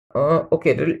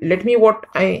Okay, let me what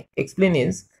I explain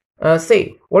is,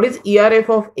 say what is ERF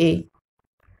of A.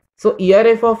 So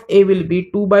ERF of A will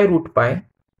be 2 by root pi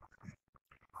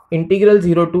integral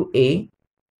 0 to A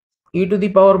e to the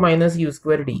power minus u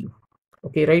square du.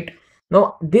 Okay, right?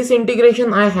 Now this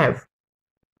integration I have.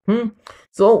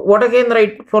 So what I can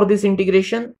write for this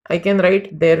integration? I can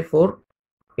write therefore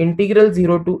integral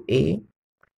 0 to A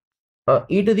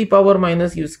e to the power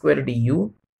minus u square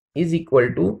du is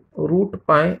equal to root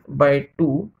pi by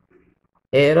 2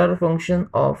 error function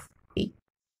of A.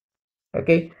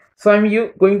 Okay, so I'm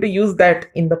going to use that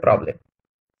in the problem.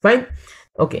 Fine.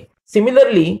 Okay,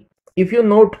 similarly, if you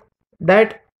note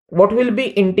that what will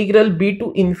be integral b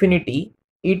to infinity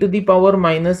e to the power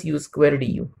minus u square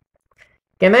du,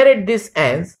 can I write this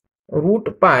as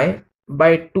root pi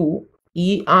by 2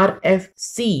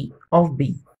 ERFC of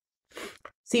b?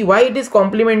 See why it is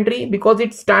complementary? Because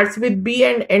it starts with b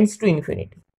and ends to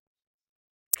infinity.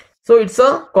 So it's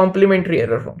a complementary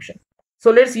error function.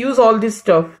 So let's use all this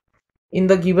stuff in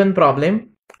the given problem,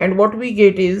 and what we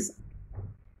get is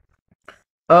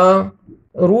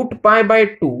root pi by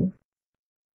 2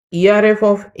 ERF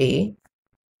of A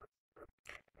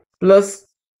plus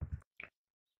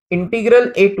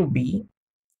integral A to B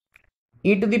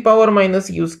e to the power minus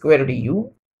u square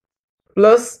du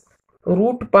plus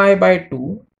root pi by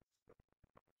 2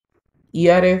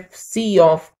 ERF C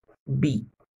of B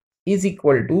is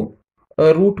equal to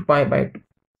root pi by 2.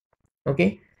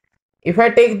 Okay, if I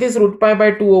take this root pi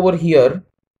by 2 over here,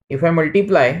 if I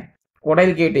multiply, what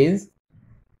I'll get is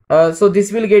so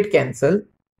this will get cancelled.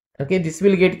 Okay, this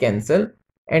will get cancelled,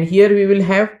 and here we will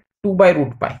have 2 by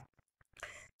root pi.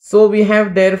 So we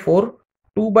have therefore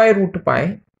 2 by root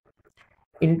pi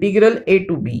integral A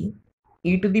to B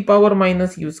e to the power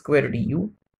minus u square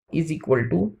du is equal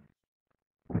to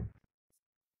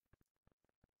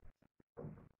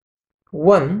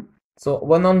 1. So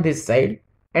 1 on this side,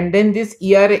 and then this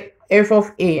ERF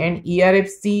of A and ERF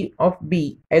C of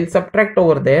B I'll subtract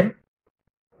over there.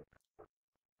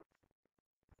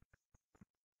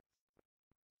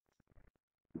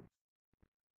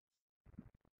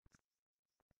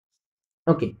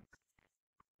 Okay,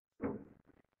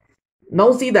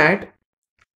 now see that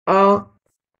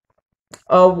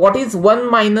what is 1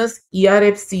 minus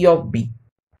ERFC of B?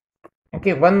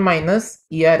 Okay, 1 minus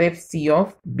ERFC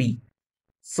of B.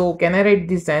 So can I write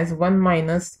this as 1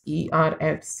 minus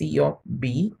ERFC of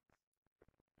B?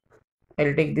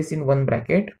 I'll take this in one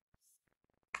bracket.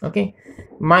 Okay,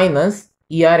 minus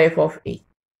ERF of A.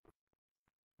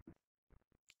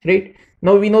 Right,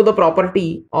 now we know the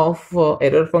property of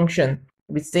error function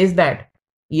which says that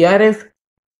ERF,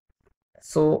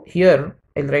 so here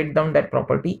I'll write down that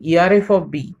property, ERF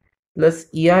of B plus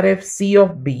ERF C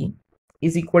of B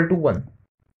is equal to 1.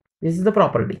 This is the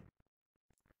property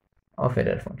of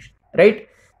error function, right?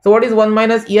 So what is 1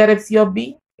 minus ERF C of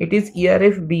B? It is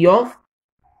ERF B of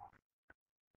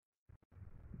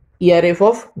ERF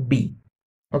of B.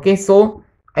 Okay, so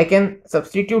I can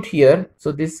substitute here.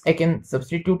 So this I can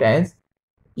substitute as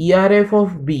ERF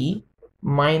of B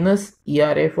minus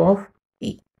ERF of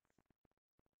A.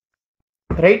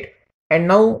 Right? And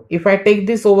now if I take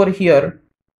this over here,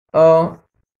 I'll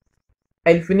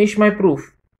finish my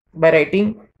proof by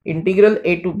writing integral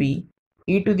A to B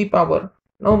e to the power.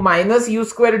 Now minus u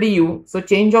square du. So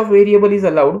change of variable is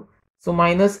allowed. So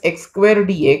minus x square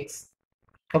dx.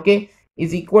 Okay,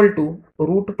 is equal to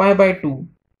root pi by 2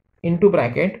 into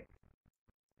bracket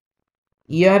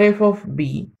ERF of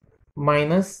B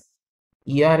minus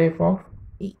ERF of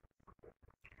A.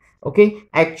 Okay,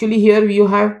 actually here you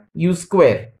have u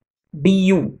square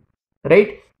du,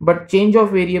 right? But change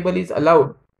of variable is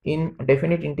allowed in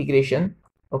definite integration.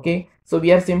 Okay, so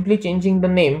we are simply changing the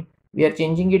name. We are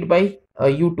changing it by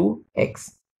u to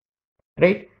x,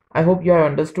 right? I hope you have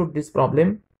understood this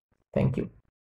problem. Thank you.